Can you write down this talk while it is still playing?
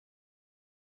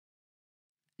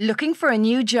Looking for a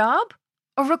new job?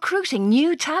 Or recruiting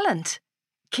new talent?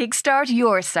 Kickstart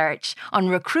your search on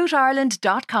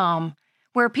recruitireland.com,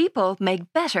 where people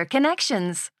make better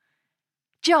connections.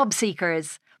 Job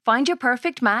seekers, find your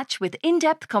perfect match with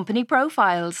in-depth company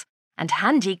profiles and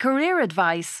handy career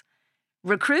advice.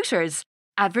 Recruiters,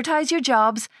 advertise your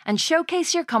jobs and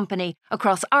showcase your company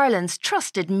across Ireland's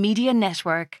trusted media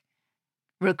network.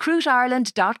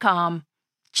 recruitireland.com.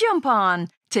 Jump on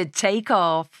to take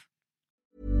off.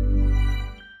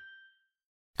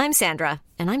 I'm Sandra,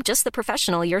 and I'm just the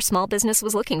professional your small business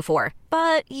was looking for.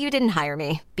 But you didn't hire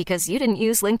me because you didn't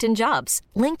use LinkedIn Jobs.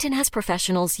 LinkedIn has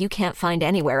professionals you can't find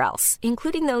anywhere else,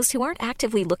 including those who aren't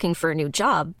actively looking for a new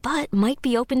job, but might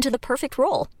be open to the perfect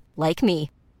role, like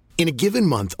me. In a given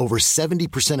month, over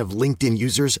 70% of LinkedIn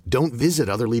users don't visit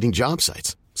other leading job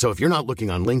sites. So if you're not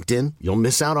looking on LinkedIn, you'll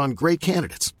miss out on great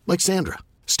candidates like Sandra.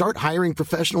 Start hiring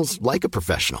professionals like a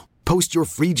professional. Post your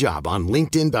free job on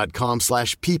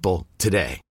linkedin.com/people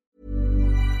today.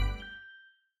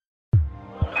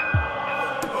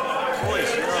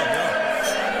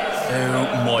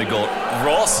 Oh my God,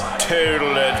 Ross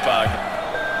total it back.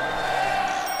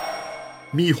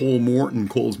 Micheál Morton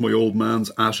calls my old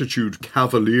man's attitude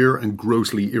cavalier and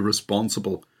grossly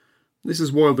irresponsible. This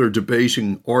is while they're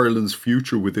debating Ireland's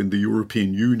future within the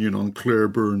European Union on Claire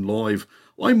Byrne Live.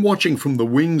 I'm watching from the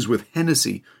wings with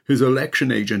Hennessy, his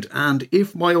election agent, and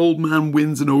if my old man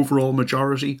wins an overall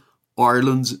majority,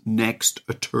 Ireland's next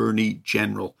Attorney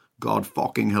General. God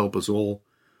fucking help us all.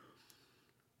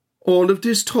 All of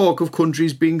this talk of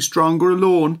countries being stronger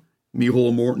alone,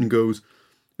 Micheál Morton goes,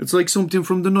 it's like something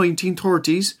from the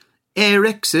 1930s. Air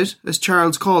exit, as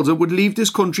Charles calls it, would leave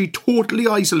this country totally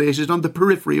isolated on the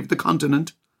periphery of the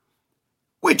continent.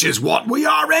 Which is what we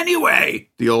are anyway,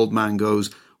 the old man goes.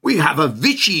 We have a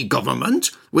Vichy government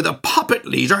with a puppet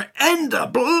leader,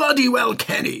 Enda bloody well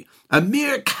Kenny, a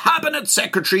mere cabinet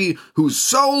secretary whose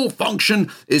sole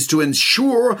function is to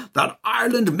ensure that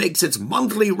Ireland makes its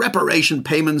monthly reparation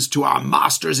payments to our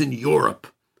masters in Europe.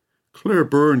 Claire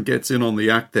Byrne gets in on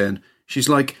the act then. She's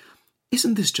like,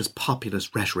 isn't this just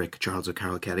populist rhetoric, Charles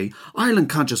O'Carroll Kelly? Ireland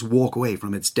can't just walk away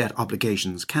from its debt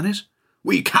obligations, can it?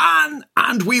 We can,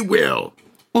 and we will.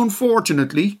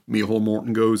 Unfortunately, Micheál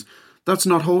Morton goes, that's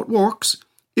not how it works.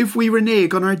 If we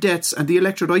renege on our debts, and the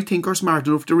electorate I think are smart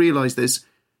enough to realise this,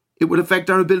 it will affect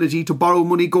our ability to borrow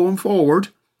money going forward.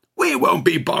 We won't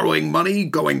be borrowing money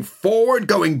going forward,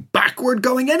 going backward,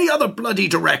 going any other bloody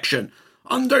direction.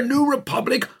 Under New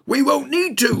Republic, we won't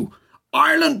need to.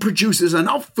 Ireland produces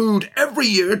enough food every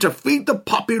year to feed the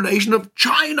population of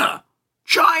China.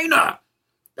 China!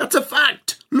 That's a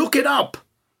fact. Look it up.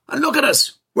 And look at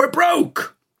us. We're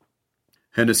broke.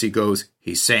 Hennessy goes,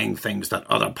 he's saying things that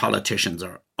other politicians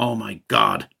are, oh my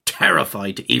God,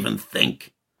 terrified to even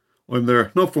think. I'm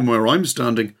there, not from where I'm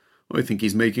standing. I think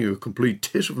he's making a complete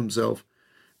tit of himself.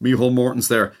 Micheál Morton's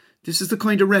there. This is the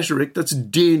kind of rhetoric that's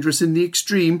dangerous in the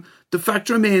extreme. The fact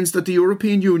remains that the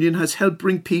European Union has helped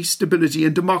bring peace, stability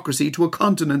and democracy to a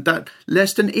continent that,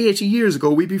 less than 80 years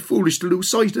ago, we'd be foolish to lose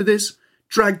sight of this.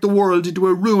 Dragged the world into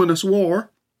a ruinous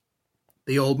war.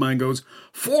 The old man goes,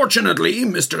 fortunately,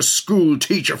 Mr. School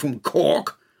Teacher from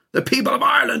Cork, the people of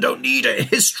Ireland don't need a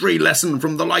history lesson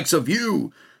from the likes of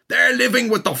you. They're living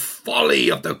with the folly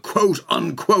of the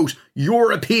quote-unquote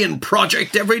European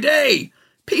project every day.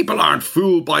 People aren't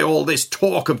fooled by all this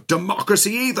talk of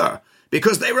democracy either,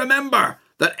 because they remember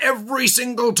that every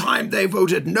single time they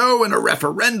voted no in a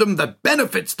referendum that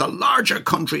benefits the larger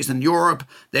countries in Europe,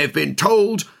 they've been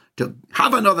told to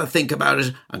have another think about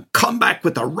it and come back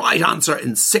with the right answer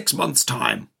in 6 months'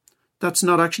 time. That's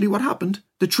not actually what happened.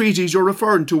 The treaties you're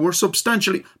referring to were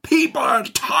substantially... People are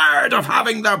tired of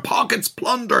having their pockets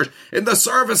plundered in the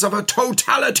service of a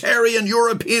totalitarian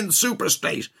European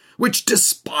superstate, which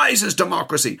despises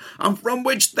democracy and from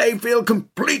which they feel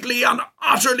completely and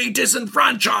utterly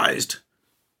disenfranchised.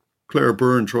 Claire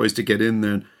Byrne tries to get in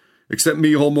then, except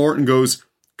Micheál Morton goes,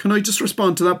 can I just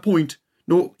respond to that point?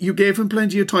 No, you gave him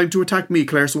plenty of time to attack me,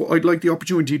 Claire, so I'd like the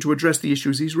opportunity to address the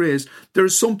issues he's raised.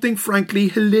 There's something frankly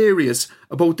hilarious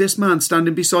about this man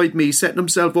standing beside me, setting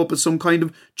himself up as some kind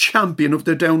of champion of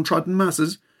the downtrodden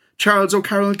masses. Charles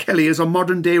O'Carroll Kelly is a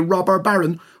modern-day robber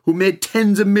baron who made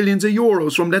tens of millions of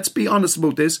euros from, let's be honest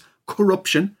about this,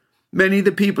 corruption. Many of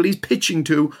the people he's pitching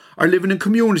to are living in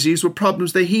communities with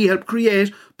problems that he helped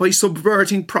create by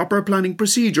subverting proper planning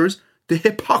procedures. The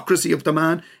hypocrisy of the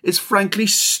man is frankly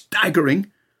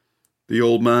staggering. The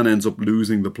old man ends up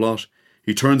losing the plot.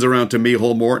 He turns around to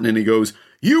Micheál Morton and he goes,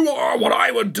 you are what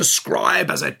I would describe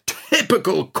as a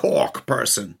typical Cork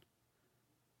person.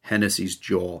 Hennessy's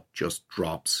jaw just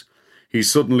drops. He's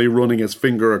suddenly running his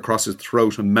finger across his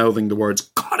throat and mouthing the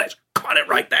words, Cut it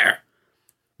right there.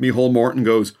 Micheál Martin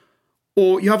goes,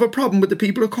 "Oh, you have a problem with the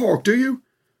people of Cork, do you?"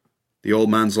 The old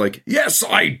man's like, "Yes,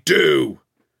 I do.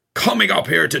 Coming up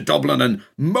here to Dublin and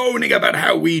moaning about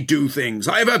how we do things.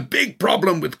 I have a big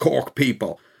problem with Cork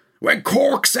people. When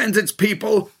Cork sends its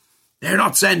people, they're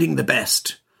not sending the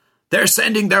best. They're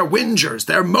sending their whingers,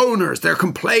 their moaners, their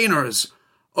complainers.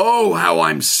 Oh, how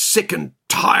I'm sick and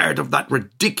tired of that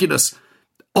ridiculous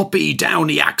uppy,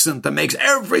 downy accent that makes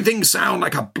everything sound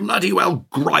like a bloody well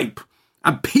gripe.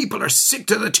 And people are sick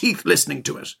to the teeth listening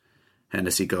to it."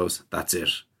 Hennessy goes, "That's it.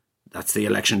 That's the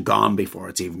election gone before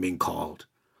it's even been called."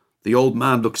 The old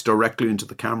man looks directly into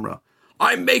the camera.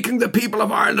 "I'm making the people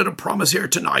of Ireland a promise here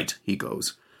tonight," he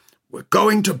goes. "We're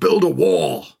going to build a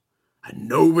wall. And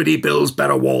nobody builds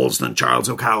better walls than Charles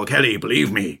O'Carroll Kelly,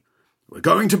 believe me. We're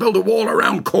going to build a wall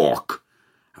around Cork.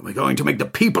 And we're going to make the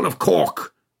people of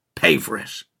Cork pay for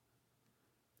it."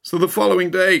 So the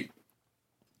following day,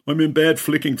 I'm in bed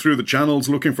flicking through the channels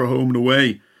looking for Home and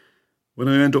Away when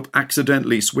I end up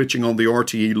accidentally switching on the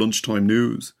RTE lunchtime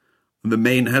news, and the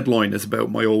main headline is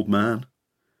about my old man.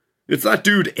 It's that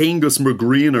dude Angus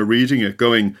McGreena reading it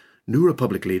going, "New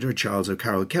Republic leader Charles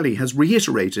O'Carroll Kelly has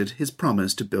reiterated his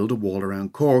promise to build a wall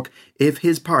around Cork if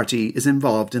his party is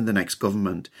involved in the next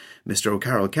government. Mr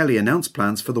O'Carroll Kelly announced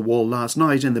plans for the wall last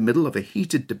night in the middle of a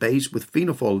heated debate with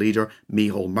Fianna Fáil leader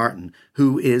Micheál Martin,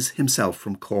 who is himself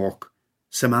from Cork."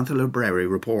 Samantha Libreri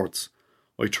reports.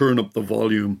 I turn up the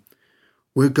volume.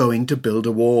 "We're going to build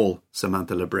a wall,"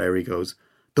 Samantha Libreri goes.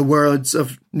 The words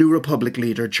of New Republic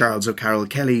leader Charles O'Carroll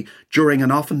Kelly during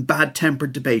an often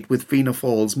bad-tempered debate with Fianna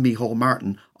Fáil's Micheál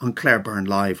Martin on Clareburn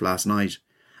Live last night.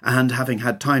 And having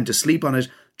had time to sleep on it,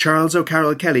 Charles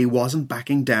O'Carroll Kelly wasn't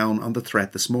backing down on the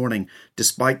threat this morning,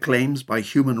 despite claims by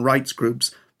human rights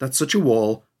groups that such a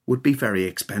wall would be very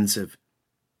expensive.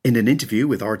 In an interview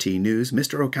with RT News,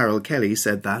 Mr O'Carroll Kelly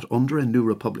said that under a New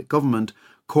Republic government,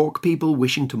 Cork people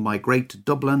wishing to migrate to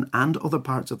Dublin and other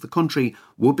parts of the country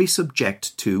would be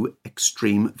subject to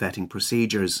extreme vetting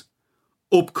procedures.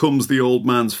 Up comes the old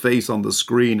man's face on the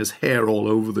screen, his hair all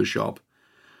over the shop.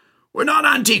 "We're not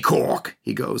anti-Cork,"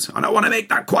 he goes, "and I want to make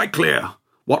that quite clear.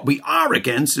 What we are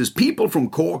against is people from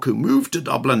Cork who move to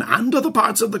Dublin and other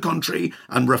parts of the country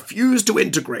and refuse to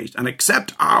integrate and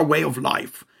accept our way of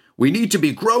life. We need to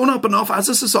be grown up enough as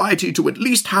a society to at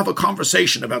least have a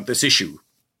conversation about this issue.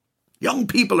 Young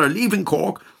people are leaving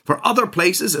Cork for other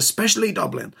places, especially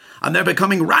Dublin, and they're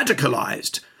becoming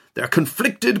radicalised. They're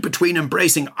conflicted between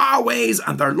embracing our ways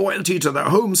and their loyalty to their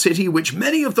home city, which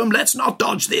many of them, let's not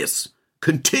dodge this,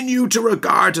 continue to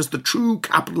regard as the true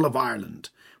capital of Ireland.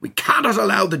 We cannot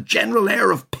allow the general air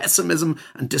of pessimism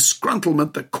and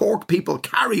disgruntlement that Cork people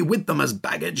carry with them as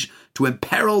baggage to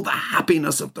imperil the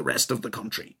happiness of the rest of the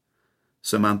country."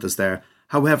 Samantha's there.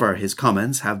 However, his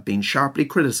comments have been sharply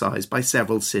criticised by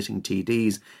several sitting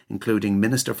TDs, including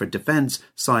Minister for Defence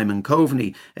Simon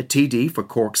Coveney, a TD for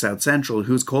Cork South Central,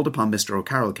 who's called upon Mr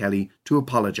O'Carroll Kelly to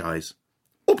apologise.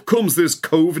 Up comes this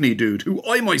Coveney dude, who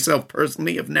I myself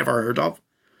personally have never heard of.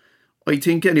 I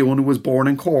think anyone who was born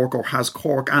in Cork or has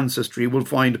Cork ancestry will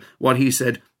find what he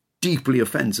said deeply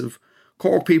offensive.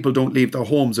 Cork people don't leave their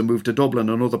homes and move to Dublin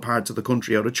and other parts of the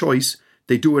country out of choice.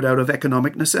 They do it out of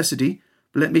economic necessity.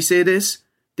 But let me say this,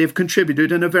 they've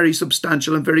contributed in a very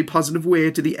substantial and very positive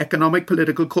way to the economic,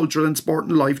 political, cultural and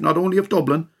sporting life not only of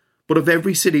Dublin, but of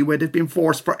every city where they've been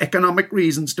forced for economic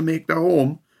reasons to make their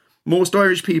home. Most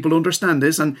Irish people understand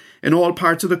this, and in all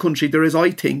parts of the country there is,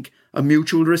 I think, a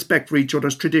mutual respect for each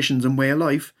other's traditions and way of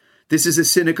life. This is a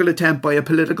cynical attempt by a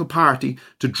political party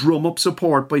to drum up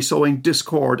support by sowing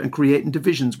discord and creating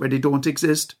divisions where they don't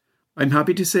exist. I'm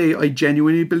happy to say I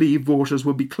genuinely believe voters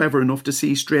will be clever enough to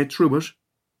see straight through it.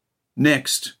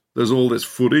 Next, there's all this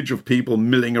footage of people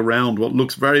milling around what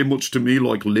looks very much to me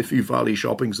like Liffey Valley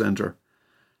Shopping Centre.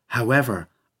 However,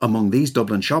 among these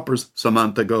Dublin shoppers,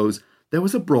 Samantha goes, there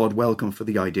was a broad welcome for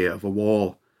the idea of a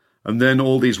wall. And then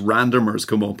all these randomers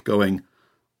come up going,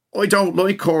 I don't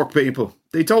like Cork people.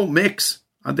 They don't mix,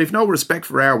 and they've no respect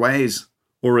for our ways.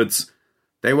 Or it's,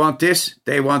 they want this,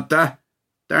 they want that.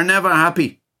 They're never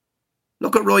happy.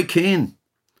 Look at Roy Keane.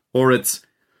 Or it's,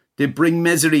 they bring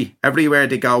misery everywhere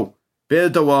they go.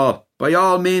 Build the wall. By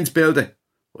all means, build it.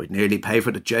 I'd nearly pay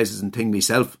for the Jesus and thing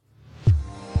myself.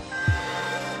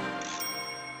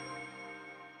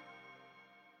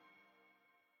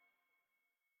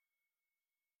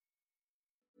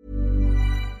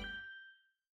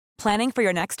 Planning for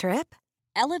your next trip?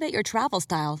 Elevate your travel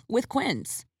style with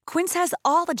Quince. Quince has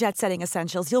all the jet-setting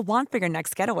essentials you'll want for your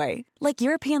next getaway, like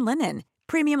European linen,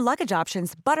 premium luggage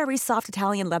options, buttery soft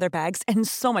Italian leather bags, and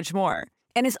so much more.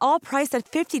 And is all priced at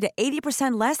 50 to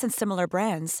 80% less than similar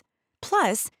brands.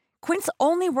 Plus, Quince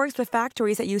only works with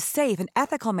factories that use safe and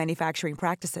ethical manufacturing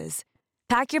practices.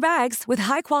 Pack your bags with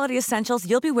high-quality essentials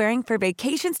you'll be wearing for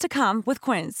vacations to come with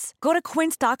Quince. Go to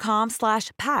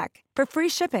quince.com/pack for free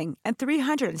shipping and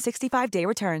 365-day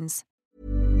returns.